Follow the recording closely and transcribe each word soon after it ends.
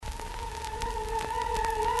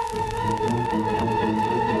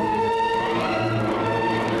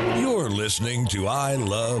listening to I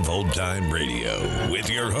Love Old Time Radio with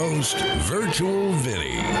your host, Virtual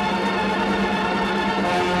Vinny.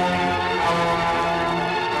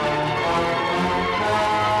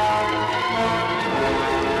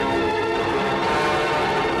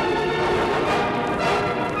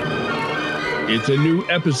 It's a new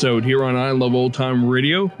episode here on I Love Old Time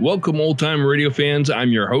Radio. Welcome, old time radio fans.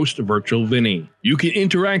 I'm your host, Virtual Vinny. You can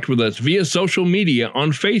interact with us via social media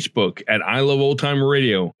on Facebook at I Love Old Time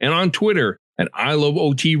Radio and on Twitter at I Love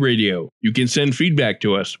OT Radio. You can send feedback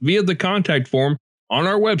to us via the contact form on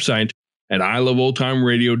our website at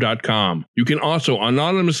iloveoldtimeradio.com. You can also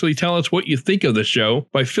anonymously tell us what you think of the show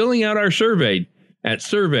by filling out our survey at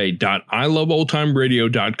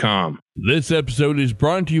survey.iloveoldtimeradio.com. This episode is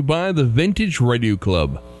brought to you by the Vintage Radio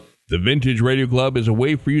Club. The Vintage Radio Club is a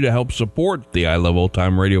way for you to help support the I Love Old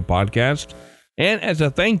Time Radio podcast. And as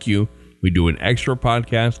a thank you, we do an extra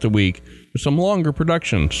podcast a week with some longer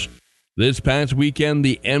productions. This past weekend,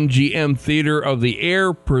 the MGM Theater of the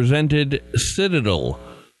Air presented Citadel,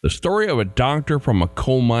 the story of a doctor from a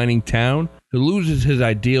coal mining town who loses his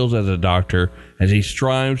ideals as a doctor as he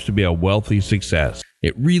strives to be a wealthy success.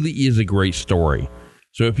 It really is a great story.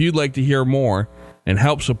 So if you'd like to hear more and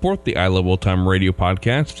help support the I Love Old Time Radio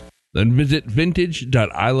podcast, then visit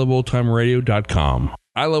vintage.iloveoldtimeradio.com.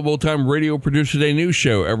 I Love Old Time Radio produces a new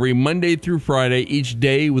show every Monday through Friday, each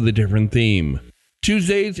day with a different theme.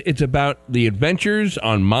 Tuesdays, it's about the adventures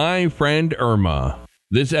on My Friend Irma.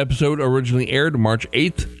 This episode originally aired March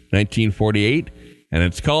 8th, 1948, and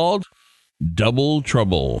it's called Double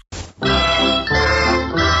Trouble.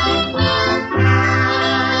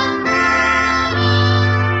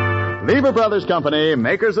 Lever Brothers Company,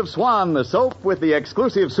 makers of Swan, the soap with the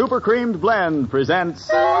exclusive super creamed blend, presents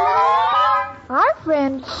Our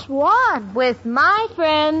Friend Swan with My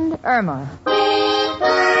Friend Irma.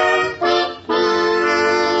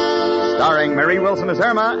 Starring Mary Wilson as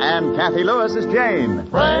Irma and Kathy Lewis as Jane.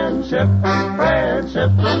 Friendship,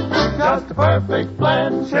 friendship, just a perfect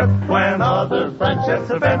friendship. When other friendships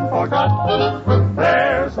have been forgot,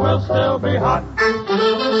 theirs will still be hot.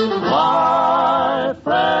 My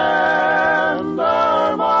friend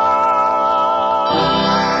Irma.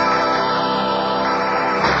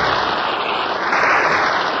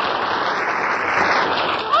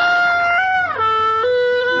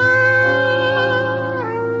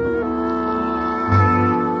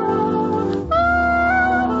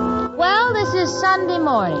 Sunday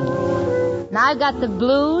morning, and I got the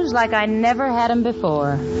blues like I never had them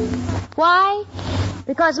before. Why?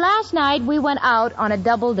 Because last night we went out on a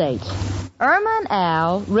double date. Irma and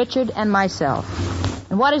Al, Richard and myself.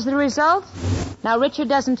 And what is the result? Now, Richard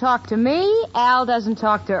doesn't talk to me, Al doesn't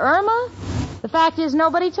talk to Irma. The fact is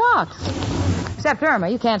nobody talks. Except Irma.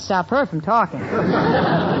 You can't stop her from talking.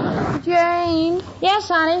 Jane. Yes,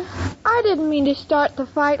 honey? I didn't mean to start the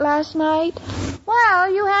fight last night.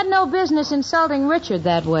 Well, you had no business insulting Richard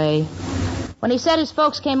that way. When he said his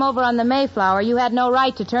folks came over on the Mayflower, you had no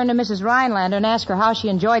right to turn to Mrs. Rhinelander and ask her how she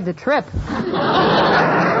enjoyed the trip.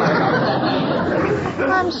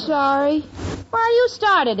 I'm sorry. Well, you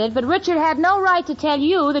started it, but Richard had no right to tell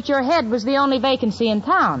you that your head was the only vacancy in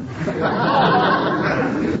town.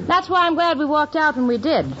 That's why I'm glad we walked out when we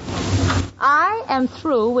did. I am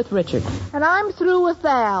through with Richard. And I'm through with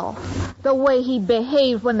Al. The way he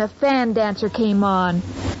behaved when the fan dancer came on.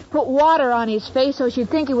 Put water on his face so she'd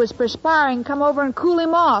think he was perspiring, come over and cool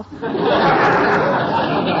him off.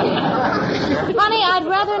 Honey, I'd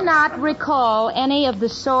rather not recall any of the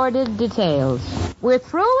sordid details. We're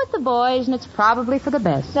through with the boys, and it's probably for the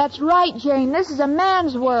best. That's right, Jane. This is a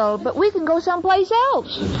man's world, but we can go someplace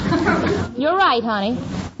else. You're right, honey.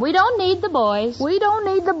 We don't need the boys. We don't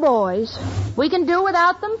need the boys. We can do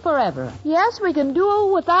without them forever. Yes, we can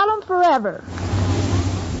do without them forever.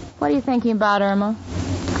 What are you thinking about, Irma?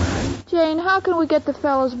 Jane, how can we get the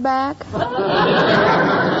fellas back?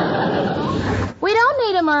 We don't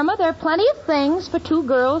need them, Irma. There are plenty of things for two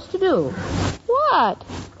girls to do. What?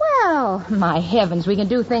 Well, my heavens, we can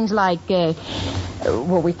do things like,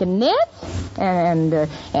 we can knit,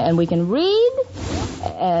 and we can read,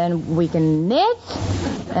 and we can knit,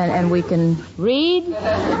 and we can read,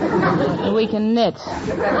 and we can knit.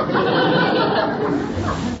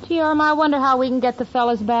 Gee, Irma, I wonder how we can get the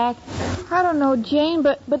fellas back. I don't know, Jane,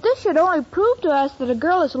 but this should only prove to us that a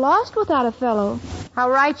girl is lost without a fellow. How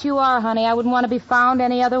right you are, honey. I wouldn't want to be found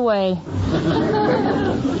any other way.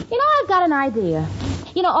 You know, I've got an idea.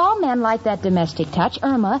 You know, all men like that domestic touch.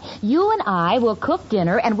 Irma, you and I will cook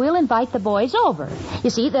dinner, and we'll invite the boys over. You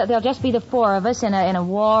see, there'll just be the four of us in a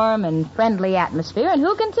warm and friendly atmosphere, and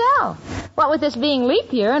who can tell? What with this being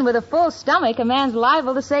leap year and with a full stomach, a man's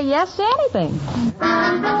liable to say yes to anything.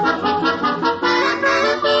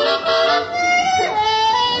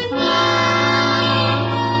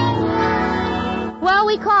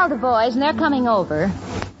 called the boys, and they're coming over.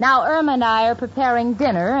 Now, Irma and I are preparing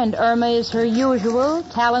dinner, and Irma is her usual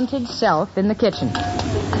talented self in the kitchen.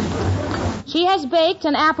 She has baked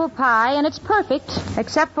an apple pie, and it's perfect,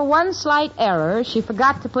 except for one slight error. She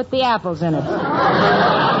forgot to put the apples in it.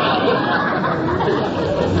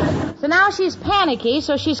 So now she's panicky,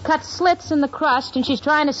 so she's cut slits in the crust, and she's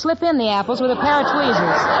trying to slip in the apples with a pair of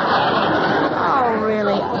tweezers. Oh,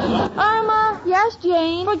 really? Irma? Yes,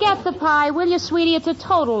 Jane? Forget the pie, will you, sweetie? It's a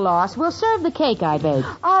total loss. We'll serve the cake I baked.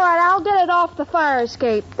 All right, I'll get it off the fire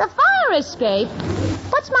escape. The fire escape?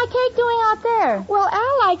 What's my cake doing out there? Well,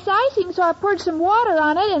 Al likes icing, so I poured some water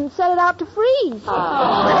on it and set it out to freeze.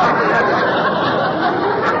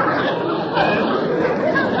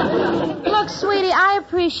 Look, sweetie, I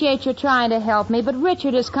appreciate you trying to help me, but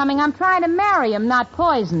Richard is coming. I'm trying to marry him, not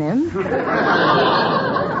poison him.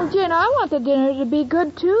 Well, Jane, I want the dinner to be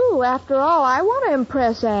good, too. After all, I want to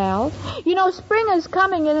impress Al. You know, spring is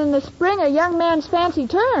coming, and in the spring, a young man's fancy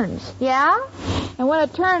turns. Yeah? And when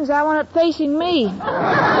it turns, I want it facing me.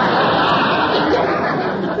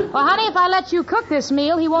 Well, honey, if I let you cook this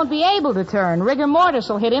meal, he won't be able to turn. Rigor mortis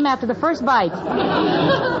will hit him after the first bite.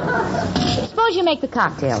 Suppose you make the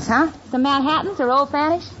cocktails, huh? Some Manhattans or Old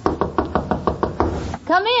Fanish?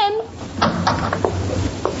 Come in.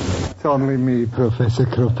 It's only me, Professor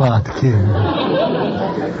Kropotkin.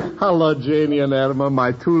 Hello, Janie and Irma,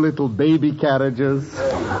 my two little baby carriages.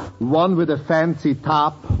 One with a fancy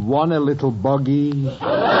top, one a little buggy.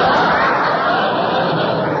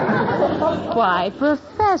 Why,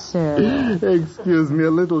 Professor. Excuse me,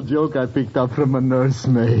 a little joke I picked up from a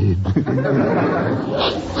nursemaid.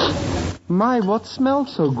 My, what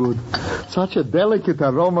smells so good? Such a delicate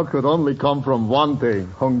aroma could only come from one thing,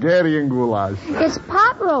 Hungarian goulash. It's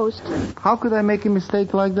pot roast. How could I make a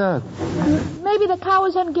mistake like that? Maybe the cow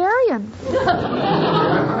is Hungarian.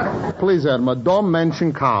 Please, Irma, don't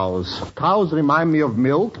mention cows. Cows remind me of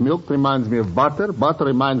milk. Milk reminds me of butter. Butter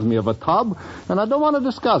reminds me of a tub. And I don't want to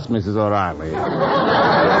discuss Mrs. O'Reilly.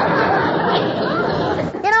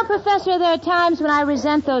 You know, Professor, there are times when I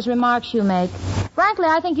resent those remarks you make. Frankly,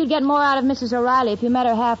 I think you'd get more out of Mrs. O'Reilly if you met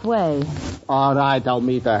her halfway. All right, I'll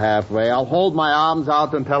meet her halfway. I'll hold my arms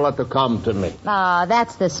out and tell her to come to me. Ah,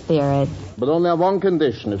 that's the spirit. But only on one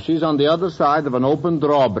condition, if she's on the other side of an open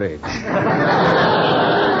drawbridge.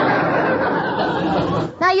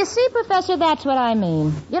 Now, you see, Professor, that's what I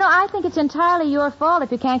mean. You know, I think it's entirely your fault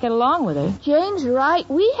if you can't get along with her. Jane's right.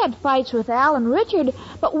 We had fights with Al and Richard,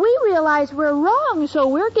 but we realize we're wrong, so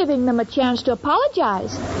we're giving them a chance to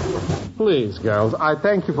apologize. Please, girls, I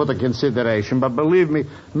thank you for the consideration, but believe me,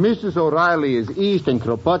 Mrs. O'Reilly is east and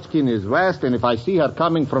Kropotkin is west, and if I see her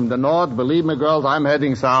coming from the north, believe me, girls, I'm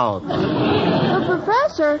heading south. But,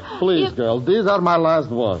 Professor... Please, girls, these are my last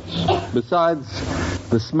words. Besides,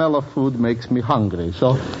 the smell of food makes me hungry,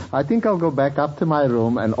 so I think I'll go back up to my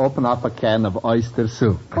room and open up a can of oyster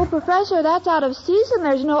soup. Oh, Professor, that's out of season.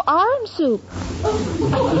 There's no orange soup.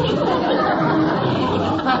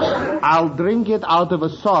 I'll drink it out of a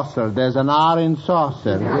saucer. There's an orange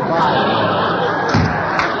saucer.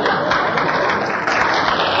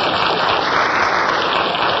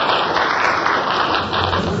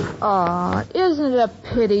 Aw, isn't it a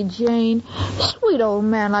pity, Jane? Sweet old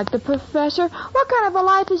man like the Professor. What kind of a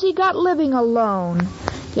life has he got living alone?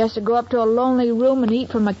 He has to go up to a lonely room and eat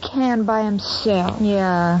from a can by himself.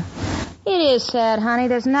 Yeah. It is sad, honey.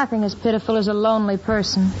 There's nothing as pitiful as a lonely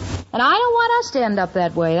person. And I don't want us to end up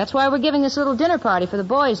that way. That's why we're giving this little dinner party for the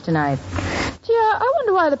boys tonight. Gee, I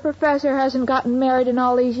wonder why the Professor hasn't gotten married in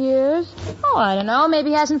all these years. Oh, I don't know.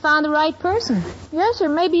 Maybe he hasn't found the right person. Yes, or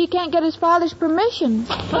maybe he can't get his father's permission.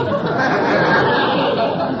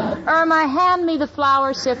 Irma, hand me the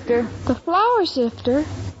flour sifter. The flour sifter?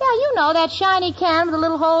 Yeah, you know, that shiny can with the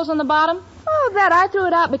little holes on the bottom. Oh, that. I threw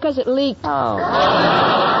it out because it leaked. Oh.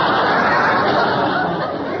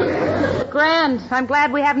 Grand. I'm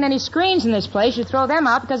glad we haven't any screens in this place. You throw them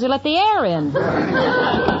out because they let the air in.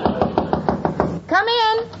 Come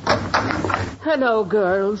in. Hello,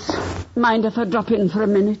 girls. Mind if I drop in for a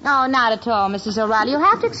minute? Oh, not at all, Mrs. O'Reilly. You'll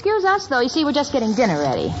have to excuse us, though. You see, we're just getting dinner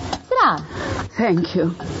ready. Sit down. Thank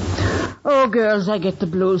you. Oh, girls, I get the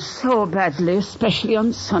blues so badly, especially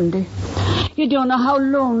on Sunday. You don't know how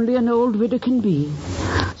lonely an old widow can be.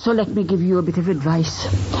 So let me give you a bit of advice.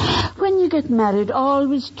 When you get married,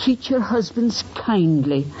 always treat your husbands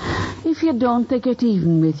kindly. If you don't, they get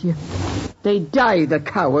even with you. They die, the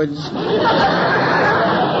cowards.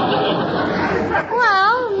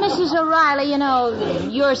 Well, Mrs. O'Reilly, you know,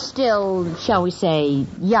 you're still, shall we say,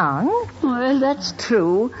 young. Well, that's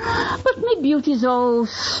true. But my beauty's all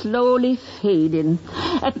slowly fading.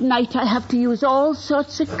 At night I have to use all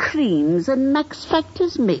sorts of creams and Max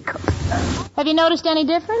Factor's makeup. Have you noticed any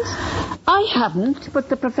difference? I haven't, but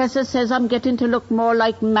the professor says I'm getting to look more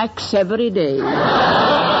like Max every day.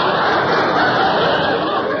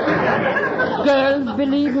 Girls,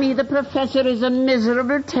 believe me, the professor is a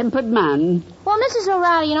miserable-tempered man. Well, Mrs.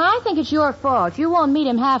 O'Reilly, you know, I think it's your fault. You won't meet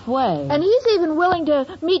him halfway. And he's even willing to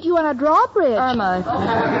meet you on a drawbridge. Irma.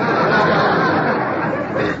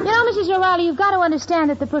 You know, Mrs. O'Reilly, you've got to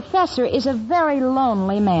understand that the professor is a very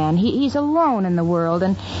lonely man. He's alone in the world,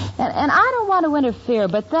 and I don't want to interfere,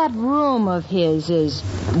 but that room of his is,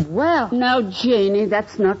 well... Now, Janie,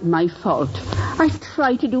 that's not my fault. I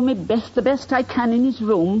try to do my best, the best I can in his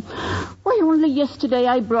room. Why, only yesterday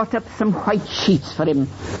I brought up some white sheets for him.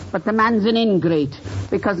 But the man's an ingrate,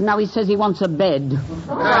 because now he says he wants a bed.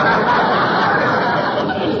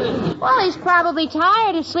 Well, he's probably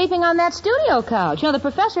tired of sleeping on that studio couch. You know, the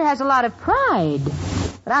professor has a lot of pride.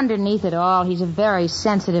 But underneath it all, he's a very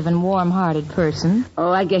sensitive and warm-hearted person.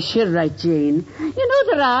 Oh, I guess you're right, Jane. You know,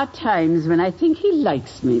 there are times when I think he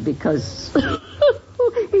likes me because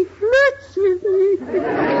he flirts with me.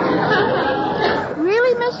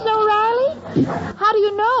 Really, Mrs. O'Reilly? How do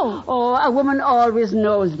you know? Oh, a woman always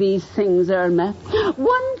knows these things, Irma.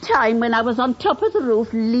 One time when I was on top of the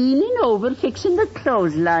roof, leaning over, fixing the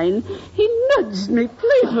clothesline, he nudged me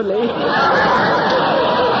playfully.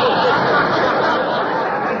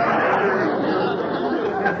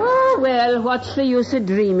 Oh, well, what's the use of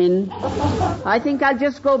dreaming? I think I'll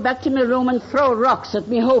just go back to my room and throw rocks at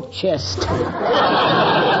me hope chest.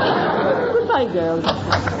 Goodbye, girls.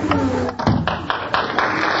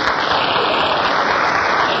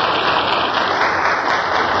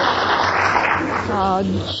 Oh,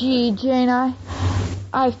 gee, Jane, I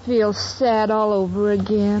feel sad all over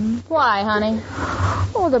again. Why, honey?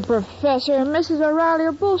 Oh, the professor and Mrs. O'Reilly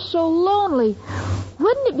are both so lonely.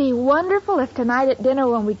 Wouldn't it be wonderful if tonight at dinner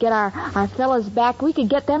when we get our fellas back, we could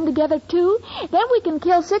get them together, too? Then we can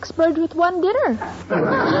kill 6 birds with one dinner.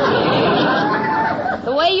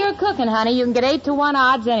 The way you're cooking, honey, you can get 8-to-1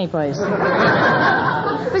 odds anyplace.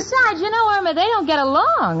 Besides, you know, Irma, they don't get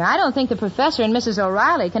along. I don't think the professor and Mrs.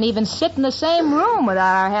 O'Reilly can even sit in the same room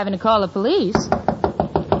without our having to call the police.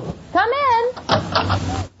 Come in.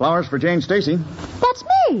 Flowers for Jane Stacy. That's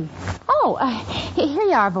me. Oh, here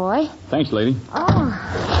you are, boy. Thanks, lady. Oh,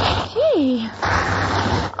 gee.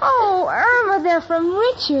 Oh, Irma, they're from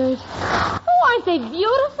Richard. Oh, aren't they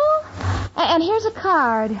beautiful? And here's a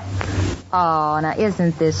card. Oh, now,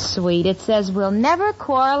 isn't this sweet? It says, we'll never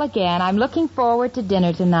quarrel again. I'm looking forward to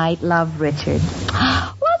dinner tonight. Love, Richard.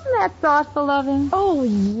 Wasn't that thoughtful of him? Oh,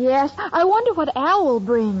 yes. I wonder what Al will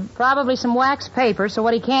bring. Probably some wax paper, so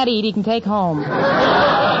what he can't eat, he can take home.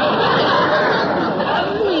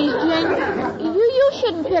 Please, Jane, you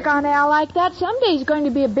shouldn't pick on Al like that. Someday he's going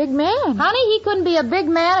to be a big man. Honey, he couldn't be a big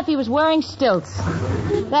man if he was wearing stilts.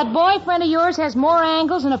 That boyfriend of yours has more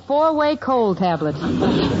angles than a 4-way cold tablet.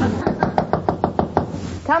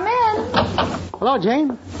 Come in. Hello,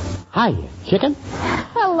 Jane. Hi, chicken.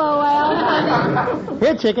 Hello, Al.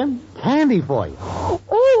 Here, chicken. Candy for you.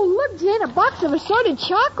 Oh, look, Jane, a box of assorted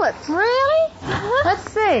chocolates. Really? Let's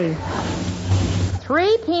see.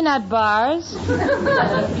 3 peanut bars,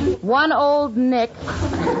 1 Old Nick, 2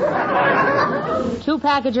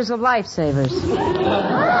 packages of Lifesavers.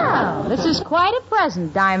 Wow, this is quite a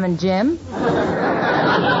present, Diamond Jim.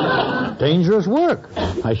 Dangerous work.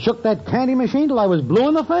 I shook that candy machine till I was blue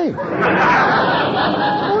in the face.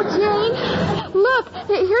 Oh, Jane, look,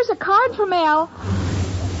 here's a card from Al.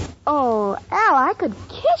 Oh, Al, I could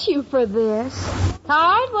kiss you for this.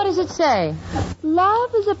 Card? What does it say?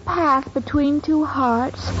 Love is a path between 2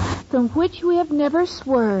 hearts from which we have never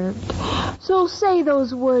swerved. So say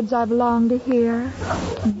those words I've longed to hear.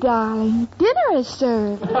 Darling, dinner is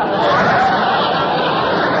served.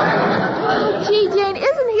 Oh, gee, Jane,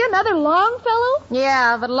 isn't he another Longfellow?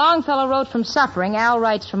 Yeah, but Longfellow wrote from suffering. Al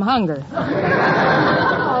writes from hunger.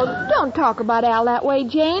 Oh, don't talk about Al that way,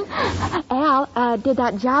 Jane. Al, did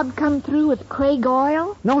that job come through with Craig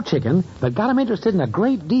Oil? No, chicken, but got him interested in a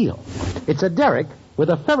great deal. It's a derrick with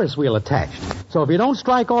a Ferris wheel attached. So if you don't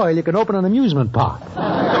strike oil, you can open an amusement park.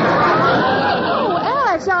 Oh, Al,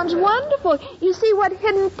 that sounds wonderful. You see what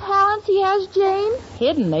hidden talents he has, Jane?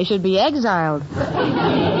 Hidden. They should be exiled.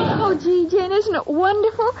 Oh, gee, Jane, isn't it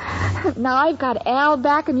wonderful? Now I've got Al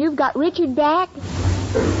back and you've got Richard back.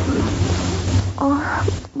 Oh,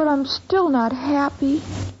 but I'm still not happy.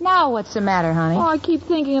 Now what's the matter, honey? Oh, I keep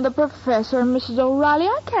thinking of the professor and Mrs. O'Reilly.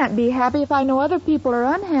 I can't be happy if I know other people are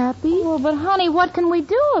unhappy. Well, but, honey, what can we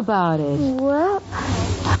do about it? Well,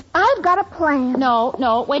 I've got a plan.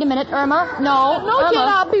 No, wait a minute, Irma. No, Irma. Jen,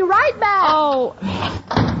 I'll be right back. Oh,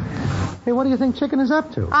 Hey, what do you think Chicken is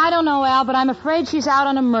up to? I don't know, Al, but I'm afraid she's out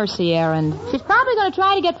on a mercy errand. She's probably going to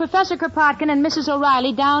try to get Professor Kropotkin and Mrs.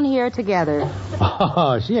 O'Reilly down here together.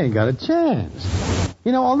 Oh, she ain't got a chance.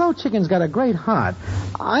 You know, although Chicken's got a great heart,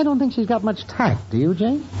 I don't think she's got much tact. Do you,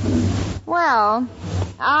 Jane? Well,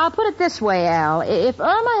 I'll put it this way, Al. If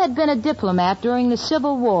Irma had been a diplomat during the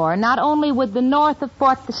Civil War, not only would the North have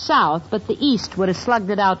fought the South, but the East would have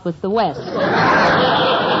slugged it out with the West.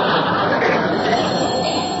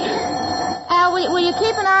 Al, will you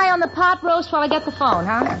keep an eye on the pot roast while I get the phone,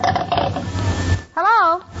 huh?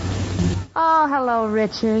 Hello? Oh, hello,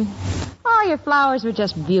 Richard. Oh, your flowers were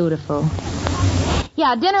just beautiful.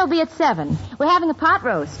 Yeah, dinner will be at 7. We're having a pot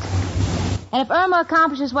roast. And if Irma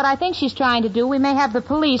accomplishes what I think she's trying to do, we may have the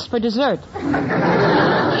police for dessert.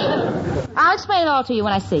 I'll explain it all to you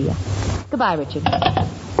when I see you. Goodbye, Richard.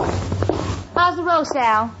 How's the roast,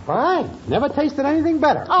 Al? Fine. Never tasted anything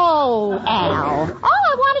better. Oh, Al. All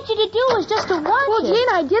I wanted you to do was just to watch Well, it. Gene,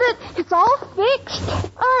 I did it. It's all fixed.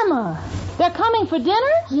 Irma, they're coming for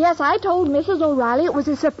dinner? Yes, I told Mrs. O'Reilly it was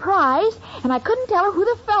a surprise, and I couldn't tell her who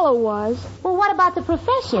the fellow was. Well, what about the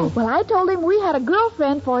professor? Well, I told him we had a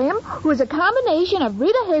girlfriend for him who was a combination of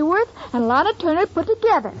Rita Hayworth and Lana Turner put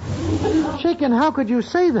together. Chicken, how could you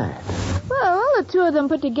say that? Well, the two of them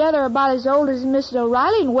put together are about as old as Mrs.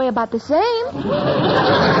 O'Reilly and weigh about the same.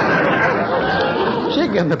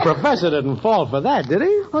 Chicken, the professor didn't fall for that, did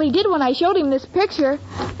he? Well, he did when I showed him this picture.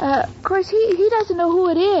 Of course, he doesn't know who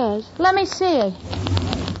it is. Let me see it.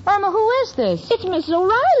 Irma, who is this? It's Mrs.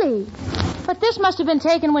 O'Reilly. But this must have been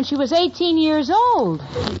taken when she was 18 years old.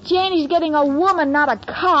 Janie's getting a woman, not a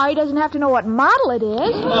car. He doesn't have to know what model it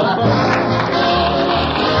is.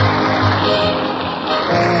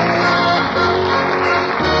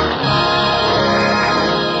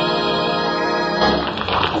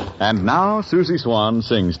 And now Susie Swan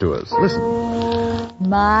sings to us. Listen.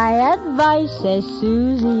 My advice, says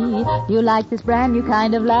Susie, you like this brand new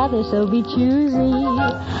kind of lather, so be choosy.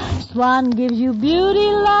 Swan gives you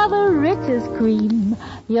beauty lather rich as cream.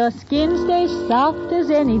 Your skin stays soft as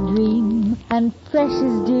any dream, and fresh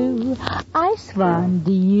as dew. I Swan,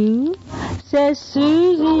 do you? Says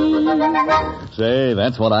Susie. Say,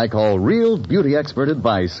 that's what I call real beauty expert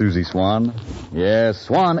advice, Susie Swan. Yes,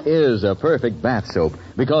 Swan is a perfect bath soap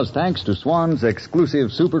because thanks to Swan's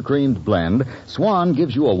exclusive super creamed blend, Swan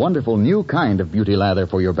gives you a wonderful new kind of beauty lather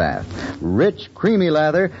for your bath. Rich, creamy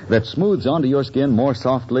lather that smooths onto your skin more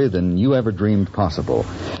softly than you ever dreamed possible.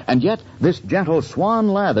 And yet, this gentle Swan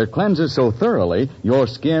lather cleanses so thoroughly, your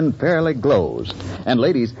skin fairly glows. And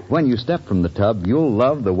ladies, when you step from the tub, you'll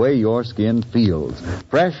love the way your skin feels.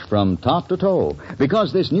 Fresh from top to toe.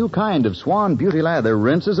 Because this new kind of Swan beauty lather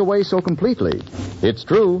rinses away so completely. It's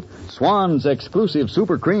true. Swan's exclusive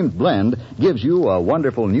super creamed blend gives you a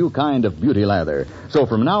wonderful new kind of beauty lather. So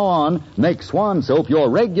from now on, make Swan soap your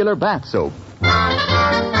regular bath soap.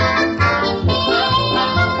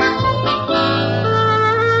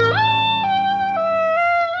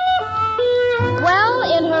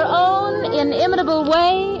 Well, in her own inimitable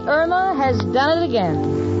way, Irma has done it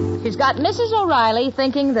again. She's got Mrs. O'Reilly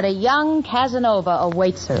thinking that a young Casanova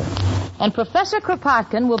awaits her. And Professor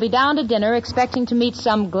Kropotkin will be down to dinner expecting to meet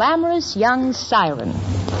some glamorous young siren.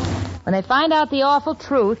 When they find out the awful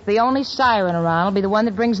truth, the only siren around will be the one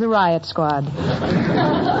that brings the riot squad.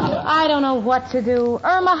 I don't know what to do.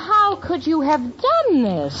 Irma, how could you have done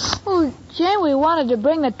this? Well, Jane, we wanted to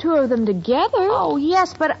bring the two of them together. Oh,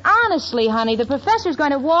 yes, but honestly, honey, the professor's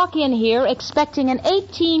going to walk in here expecting an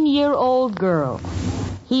 18-year-old girl.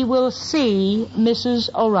 He will see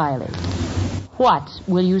Mrs. O'Reilly. What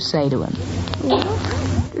will you say to him?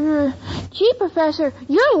 Gee, Professor,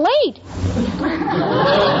 you're late.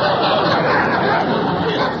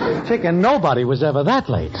 Chicken, nobody was ever that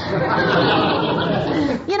late.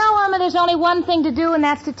 You know, Irma, there's only one thing to do, and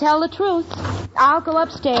that's to tell the truth. I'll go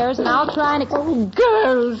upstairs, and I'll try and... Oh,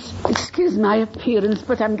 girls, excuse my appearance,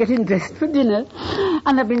 but I'm getting dressed for dinner.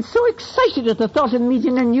 And I've been so excited at the thought of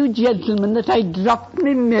meeting a new gentleman that I dropped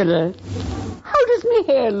my mirror. How does my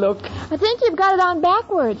hair look? I think you've got it on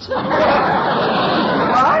backwards.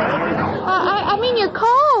 I mean your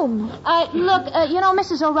comb. Look,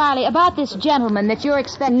 Mrs. O'Reilly, about this gentleman that you're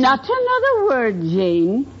expecting... Not another word,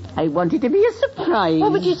 Jane. I want it to be a surprise. Oh,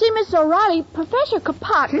 but you see, Mrs. O'Reilly, Professor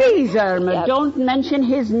Kropotkin... Please, Irma, don't mention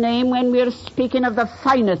his name when we're speaking of the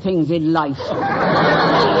finer things in life.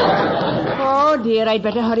 Oh, dear, I'd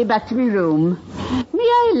better hurry back to my room. May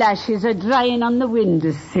eyelashes are drying on the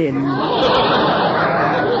windowsill.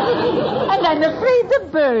 And I'm afraid the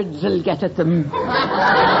birds will get at them.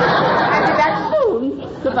 I'll be back soon.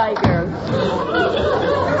 Goodbye, girls.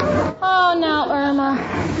 Oh, now,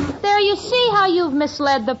 Irma. There, you see how you've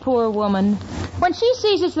misled the poor woman. When she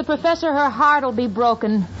sees it's the professor, her heart will be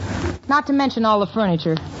broken. Not to mention all the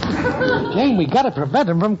furniture. Jane, we got to prevent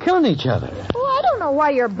them from killing each other. Well, I don't know why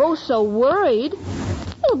you're both so worried.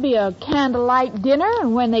 It'll be a candlelight dinner,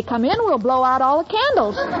 and when they come in, we'll blow out all the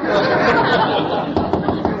candles.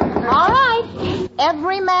 All right.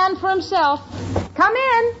 Every man for himself. Come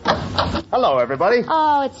in. Hello, everybody.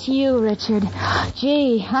 Oh, it's you, Richard.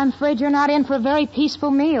 Gee, I'm afraid you're not in for a very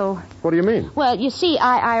peaceful meal. What do you mean? Well, you see,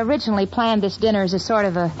 I originally planned this dinner as a sort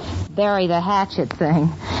of a bury the hatchet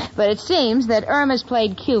thing. But it seems that Irma's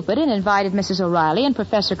played Cupid and invited Mrs. O'Reilly and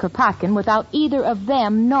Professor Kropotkin without either of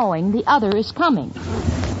them knowing the other is coming.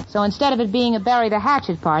 So instead of it being a bury the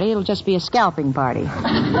hatchet party, it'll just be a scalping party.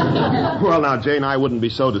 Well, now, Jane, I wouldn't be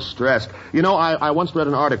so distressed. You know, I once read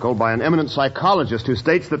an article by an eminent psychologist who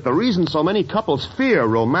states that the reason so many couples fear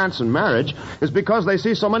romance and marriage is because they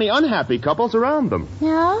see so many unhappy couples around them.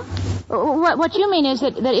 Yeah? What you mean is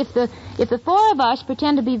that if the four of us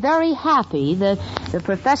pretend to be very happy, the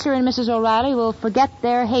professor and Mrs. O'Reilly will forget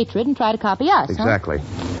their hatred and try to copy us. Exactly.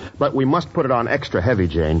 Huh? But we must put it on extra heavy,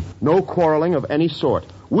 Jane. No quarreling of any sort.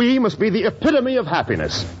 We must be the epitome of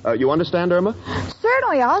happiness. You understand, Irma?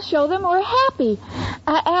 Certainly, I'll show them we're happy.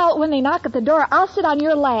 Al, when they knock at the door, I'll sit on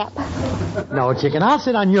your lap. No, chicken, I'll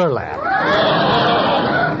sit on your lap.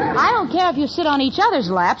 I don't care if you sit on each other's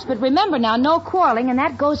laps, but remember now, no quarreling, and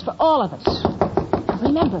that goes for all of us.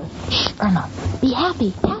 Remember, shh, Irma, be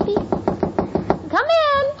happy. Happy? Come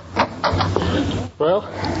in. Well,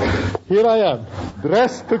 here I am,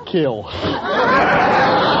 dressed to kill.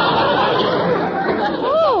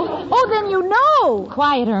 Oh, then you know.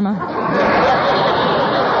 Quiet, Irma.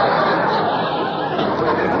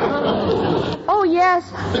 Oh, yes.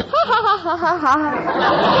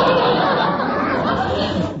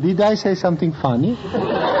 Did I say something funny?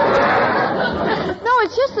 No,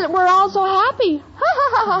 it's just that we're all so happy.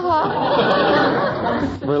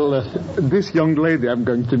 Well, this young lady I'm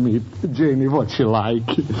going to meet, Janie, what's she like?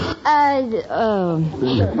 Well,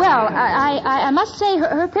 I must say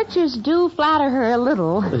her pictures do flatter her a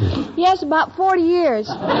little. Yes, about 40 years.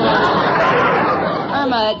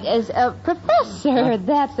 Irma, as a professor,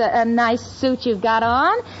 that's a nice suit you've got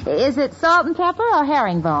on. Is it salt and pepper or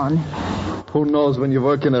herringbone? Who knows, when you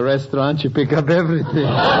work in a restaurant, you pick up everything.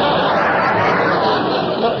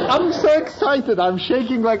 I'm so excited. I'm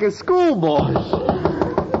shaking like a schoolboy.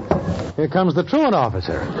 Here comes the truant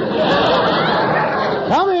officer.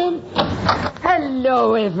 Come in.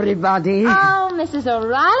 Hello, everybody. Oh, Mrs.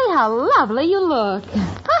 O'Reilly, how lovely you look.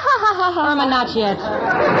 Irma, not yet.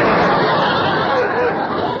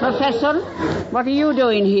 Professor, what are you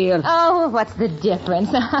doing here? Oh, what's the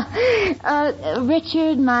difference?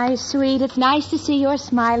 Richard, my sweet, it's nice to see your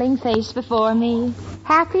smiling face before me.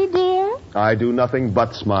 Happy, dear? I do nothing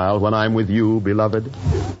but smile when I'm with you, beloved.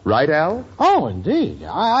 Right, Al? Oh, indeed.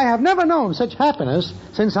 I have never known such happiness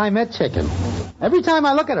since I met Chicken. Every time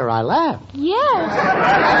I look at her, I laugh. Yes.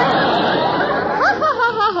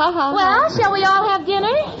 Well, shall we all have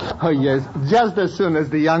dinner? Oh, yes, just as soon as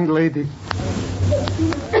the young lady...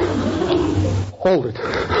 Hold it.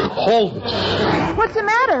 Hold it. What's the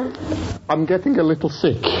matter? I'm getting a little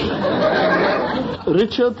sick.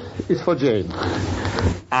 Richard is for Jane.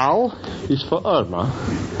 Al is for Irma.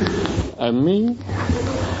 And me,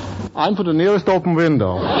 I'm for the nearest open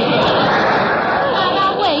window.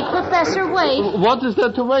 Now, wait, Professor, wait. What is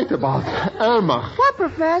there to wait about? Irma. What,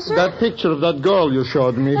 Professor? That picture of that girl you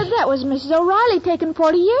showed me. That was Mrs. O'Reilly taken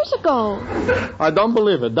 40 years ago. I don't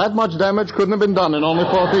believe it. That much damage couldn't have been done in only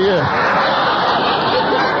 40 years.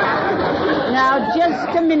 Now,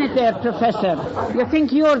 just a minute there, Professor. You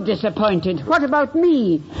think you're disappointed. What about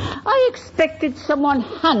me? I expected someone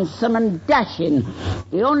handsome and dashing.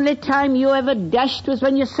 The only time you ever dashed was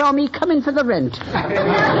when you saw me coming for the rent.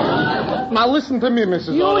 Now, listen to me,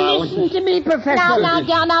 Mrs. O'Reilly. You listen to me, Professor.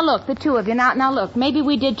 Now, look, the two of you. Now, look, maybe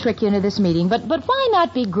we did trick you into this meeting, but why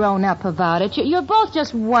not be grown up about it? You're both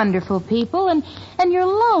just wonderful people, and you're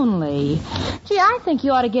lonely. Gee, I think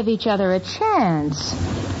you ought to give each other a chance.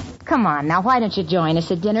 Come on, now, why don't you join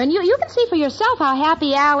us at dinner? And you can see for yourself how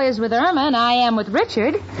happy Al is with Irma and I am with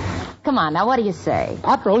Richard. Come on, now, what do you say?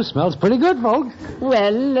 Pot roast smells pretty good, folks.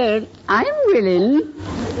 Well, I'm willing.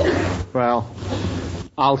 Well,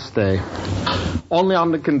 I'll stay. Only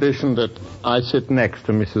on the condition that I sit next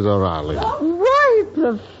to Mrs. O'Reilly. Why,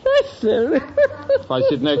 Professor? If I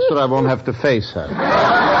sit next to her, I won't have to face her.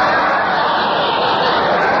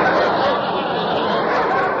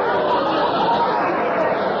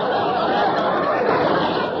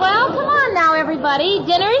 everybody.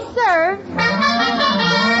 Dinner is served.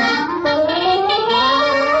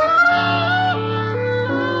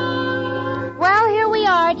 Well, here we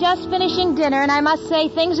are, just finishing dinner, and I must say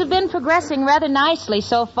things have been progressing rather nicely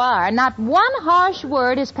so far. Not one harsh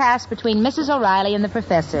word has passed between Mrs. O'Reilly and the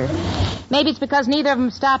professor. Maybe it's because neither of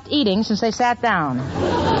them stopped eating since they sat down.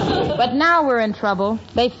 But now we're in trouble.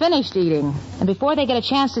 They finished eating. And before they get a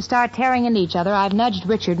chance to start tearing into each other, I've nudged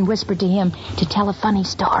Richard and whispered to him to tell a funny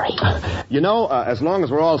story. You know, as long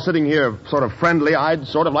as we're all sitting here sort of friendly, I'd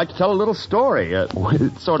sort of like to tell a little story.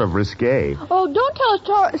 It's sort of risque. Oh, don't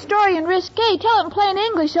tell a story in risque. Tell it in plain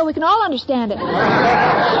English so we can all understand it. Irma,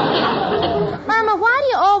 why do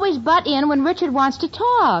you always butt in when Richard wants to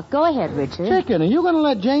talk? Go ahead, Richard. Chicken, are you going to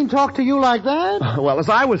let Jane talk to you like that? Well, as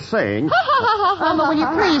I was saying... Irma, will you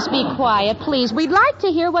please be quiet, please? We'd like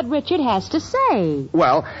to hear what Richard has to say.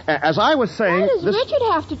 Well, as I was saying... Why does Richard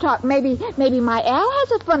have to talk? Maybe my Al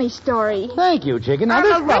has a funny story. Thank you, Chicken. Now, Irma,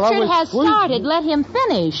 this fella Richard was... has started. Let him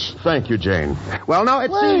finish. Thank you, Jane. Well, now, it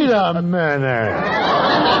Wait seems... a minute.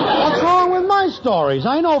 What's wrong with my stories?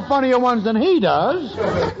 I know funnier ones than he does.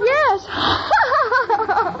 Yes.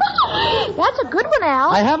 That's a good one,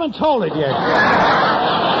 Al. I haven't told it yet.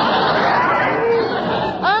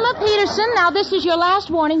 Irma Peterson, now this is your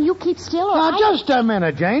last warning. You keep still or Now, just a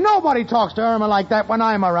minute, Jane. Nobody talks to Irma like that when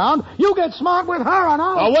I'm around. You get smart with her and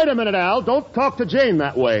I'll... Oh, wait a minute, Al. Don't talk to Jane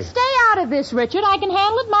that way. Stay out of this, Richard. I can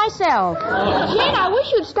handle it myself. Jane, I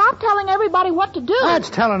wish you'd stop telling everybody what to do.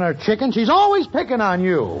 That's telling her, Chicken. She's always picking on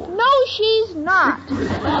you. No, she's not.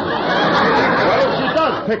 Well, if she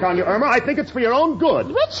does pick on you, Irma, I think it's for your own good.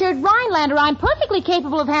 Richard Rhinelander, I'm perfectly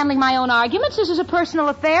capable of handling my own arguments. This is a personal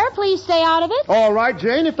affair. Please stay out of it. All right,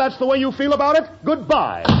 Jane, if that's the way you feel about it,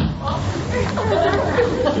 goodbye.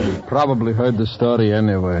 Probably heard the story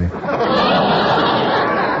anyway.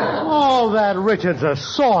 Oh, that Richard's a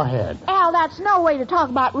sorehead. Al, that's no way to talk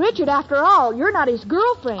about Richard after all. You're not his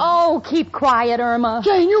girlfriend. Oh, keep quiet, Irma.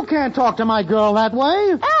 Jane, you can't talk to my girl that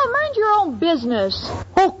way. Al, mind your own business.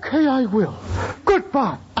 Okay, I will.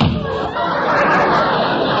 Goodbye.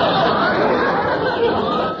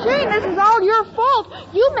 Jane, this is all your fault.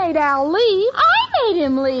 You made Al leave. I made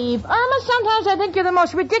him leave. Irma, sometimes I think you're the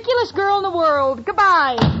most ridiculous girl in the world.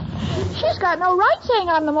 Goodbye. She's got no right saying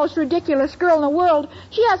I'm the most ridiculous girl in the world.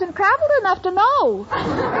 She hasn't traveled enough to know.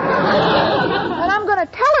 And I'm going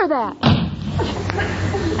to tell her that.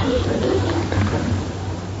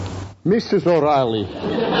 Mrs. O'Reilly.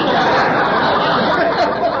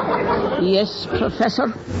 Yes,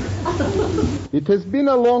 Professor? It has been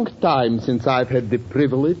a long time since I've had the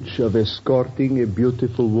privilege of escorting a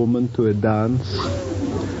beautiful woman to a dance.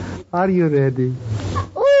 Are you ready?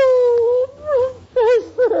 Oh,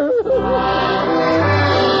 Professor.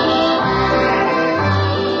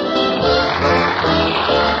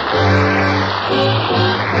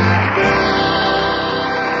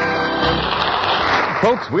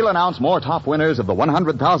 Folks, we'll announce more top winners of the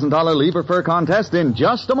 $100,000 Lever Fur contest in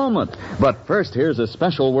just a moment. But first, here's a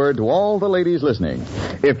special word to all the ladies listening.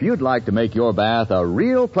 If you'd like to make your bath a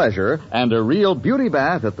real pleasure and a real beauty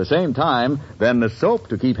bath at the same time, then the soap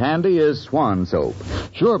to keep handy is Swan soap.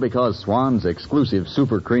 Sure, because Swan's exclusive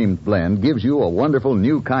super creamed blend gives you a wonderful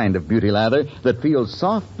new kind of beauty lather that feels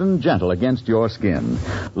soft and gentle against your skin.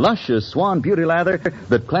 Luscious Swan beauty lather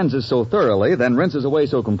that cleanses so thoroughly, then rinses away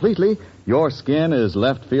so completely, your skin is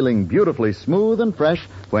left feeling beautifully smooth and fresh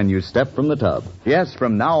when you step from the tub. Yes,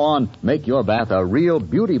 from now on, make your bath a real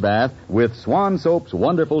beauty bath with Swan Soap's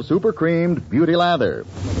wonderful super creamed beauty lather.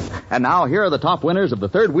 And now, here are the top winners of the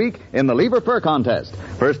third week in the Lever Fur contest.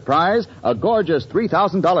 First prize, a gorgeous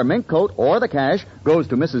 $3,000 mink coat, or the cash, goes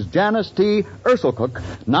to Mrs. Janice T. Urselcook,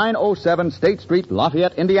 907 State Street,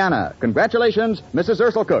 Lafayette, Indiana. Congratulations, Mrs.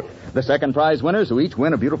 Urselcook. The second prize winners, who each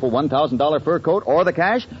win a beautiful $1,000 fur coat or the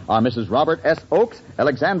cash, are Mrs. Robert S. Oakes,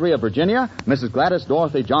 Alexandria, Virginia, Mrs. Gladys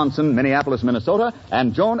Dorothy Johnson, Minneapolis, Minnesota,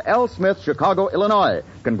 and Joan L. Smith, Chicago, Illinois.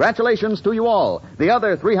 Congratulations to you all. The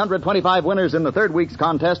other 325 winners in the third week's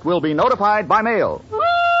contest will be notified by mail.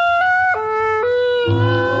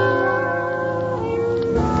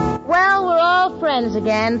 Well, we're all friends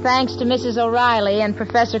again, thanks to Mrs. O'Reilly and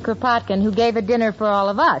Professor Kropotkin, who gave a dinner for all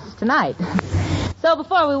of us tonight. So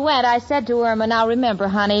before we went, I said to Irma, now remember,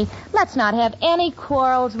 honey, let's not have any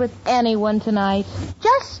quarrels with anyone tonight.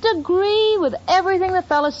 Just agree with everything the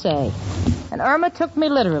fellas say. And Irma took me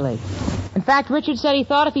literally. In fact, Richard said he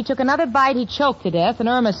thought if he took another bite, he'd choke to death, and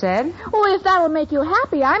Irma said, Oh, if that'll make you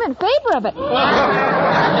happy, I'm in favor of it.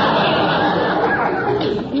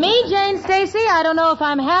 Me, Jane Stacy, I don't know if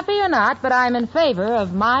I'm happy or not, but I'm in favor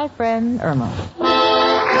of my friend Irma.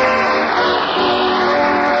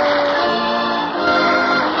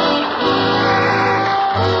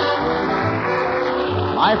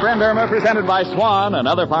 Friend Irma, presented by Swan,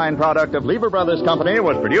 another fine product of Lever Brothers Company,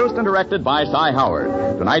 was produced and directed by Cy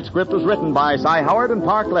Howard. Tonight's script was written by Cy Howard and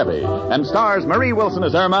Park Levy, and stars Marie Wilson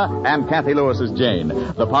as Irma and Kathy Lewis as Jane.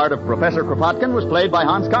 The part of Professor Kropotkin was played by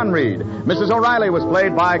Hans Conried. Mrs. O'Reilly was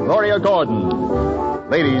played by Gloria Gordon.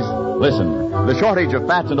 Ladies, listen. The shortage of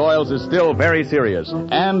fats and oils is still very serious,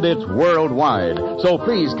 and it's worldwide. So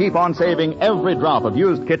please keep on saving every drop of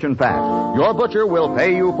used kitchen fat. Your butcher will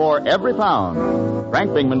pay you for every pound. Frank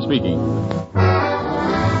Bingman speaking.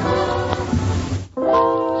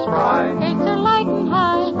 Spry. Cakes are light and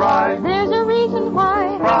high. Spry. There's a reason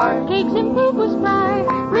why. Spry. Cakes improve with Spry.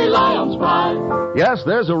 Rely on Spry. Yes,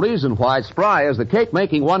 there's a reason why Spry is the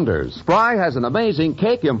cake-making wonders. Spry has an amazing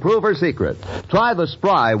cake improver secret. Try the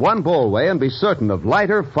Spry one bowl way and be certain of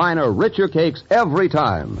lighter, finer, richer cakes every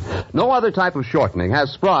time. No other type of shortening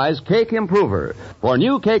has Spry's cake improver. For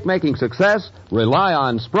new cake-making success, rely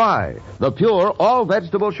on Spry, the pure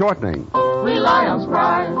all-vegetable shortening. Rely on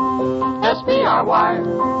Spry. S-P-R-Y.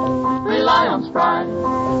 Rely on Spry.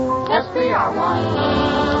 S-P-R-Y.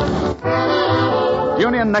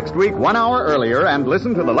 Tune in next week 1 hour earlier and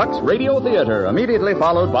listen to the Lux Radio Theater, immediately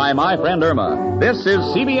followed by My Friend Irma. This is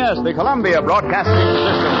CBS, the Columbia Broadcasting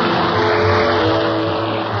System.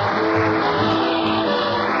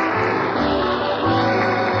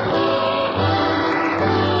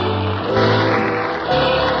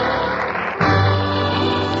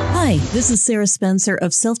 Hi, this is Sarah Spencer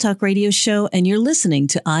of Self Talk Radio Show, and you're listening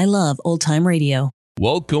to I Love Old Time Radio.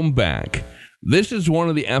 Welcome back. This is one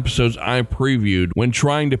of the episodes I previewed when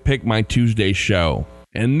trying to pick my Tuesday show,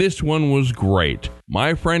 and this one was great.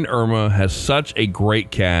 My Friend Irma has such a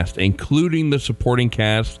great cast, including the supporting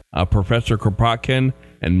cast of Professor Kropotkin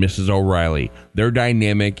and Mrs. O'Reilly. Their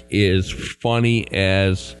dynamic is funny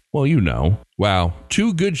as, well, you know. Wow,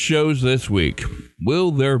 2 good shows this week.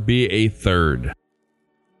 Will there be a third?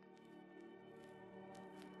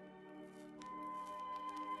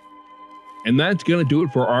 And that's going to do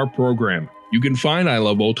it for our program. You can find I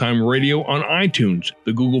Love Old Time Radio on iTunes,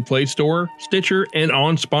 the Google Play Store, Stitcher, and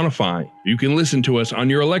on Spotify. You can listen to us on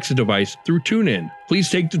your Alexa device through TuneIn. Please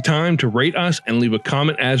take the time to rate us and leave a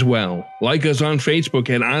comment as well. Like us on Facebook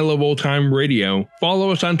at I Love Old Time Radio.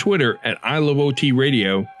 Follow us on Twitter at I Love OT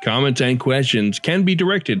Radio. Comments and questions can be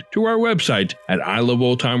directed to our website at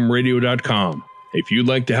iloveoldtimeradio.com. If you'd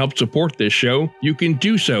like to help support this show, you can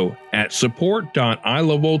do so at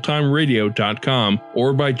support.iloveoldtimeradio.com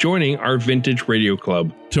or by joining our Vintage Radio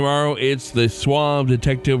Club. Tomorrow, it's the suave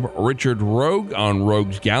detective Richard Rogue on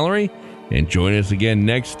Rogue's Gallery. And join us again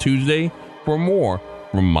next Tuesday for more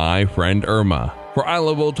from My Friend Irma. For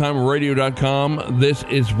iloveoldtimeradio.com, this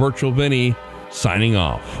is Virtual Vinny signing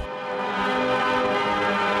off.